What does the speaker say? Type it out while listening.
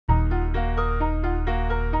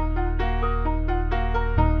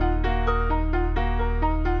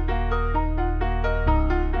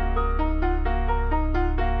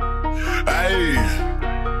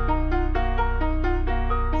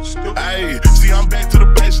See, I'm back to the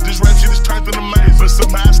basics. This rap shit is turned into maze, but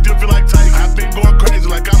somehow I still feel like taking. I've been going crazy,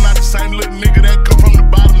 like I'm not the same little nigga that come from the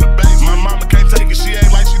bottom to base. My mama can't take it. She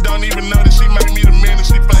act like she don't even know that she made me the man that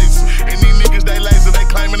she faces. And these niggas, they lazy. They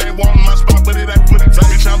claiming they want my spot, but it ain't for the taste.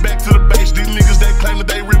 Bitch, I'm back to the base. These niggas, they claim that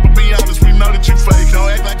they rip, but be honest, we know that you fake. Don't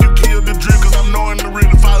act like you killed the drip, cause I'm knowing the real.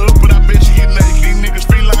 If I up, but I bet you get naked. These niggas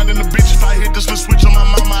feline in the bitch. If I hit this little switch on my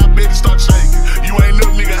mama, I bet it start shaking. You ain't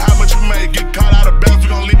up, nigga, how much you make? Get caught out of bounds, we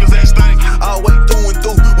gon' leave his ass stinking. All way through and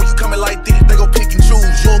through. When you coming like this, they gon' pick and choose.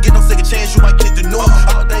 You don't get no second chance, you might get the news.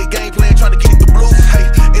 All day game plan, trying to get the blues. Hey,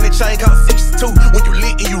 in the chain cost 62. When you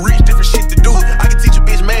lit and you rich, different shit to do. I can teach a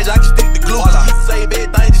bitch magic, I can stick the glue. I save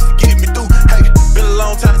everything just to get me through. Hey, been a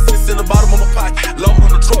long time since in the bottom of my pocket. Load on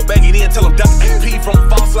the truck, bag it in, tell him doc. P from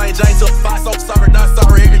false lane, James to 5. So sorry, not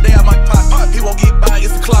sorry. Every day I might pop. He won't get by,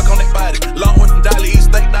 it's the clock on that body. Long one from Dolly, eat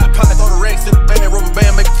steak, not pie. Throw the racks in the band, rubber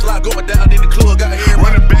band, make it slide. Going down in the club, got hair.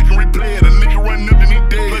 Running back and replay it. A nigga running up and he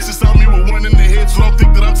dead. Plus it's on me with one in the head, so don't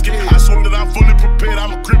think that I'm scared. I swear that I'm fully prepared.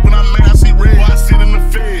 I'm a crip when I'm mad, I see red. Before I sit in the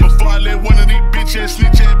fed, before I let one of these bitch ass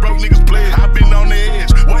snitch ass broke niggas play it. I've been on the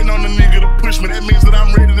edge, waiting on the nigga to push me. That means that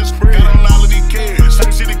I'm ready to spread. Got on all of these cares.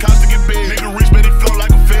 Same shit it cost to get bed. Nigga rich, but he flow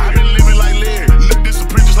like a fed. I been living like Larry. Look, this a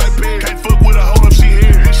preacher like Perry. Can't fuck with a hoe if she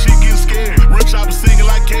here. This shit getting scared. Real chopper singing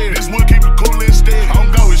like Carrie. This wood keep it cool instead.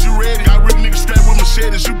 On go, is you ready? Got real niggas strapped with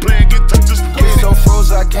machetes. You playing, get touched just forget it. So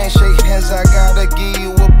froze, I can't shake hands, I gotta give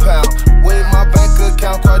you a pound.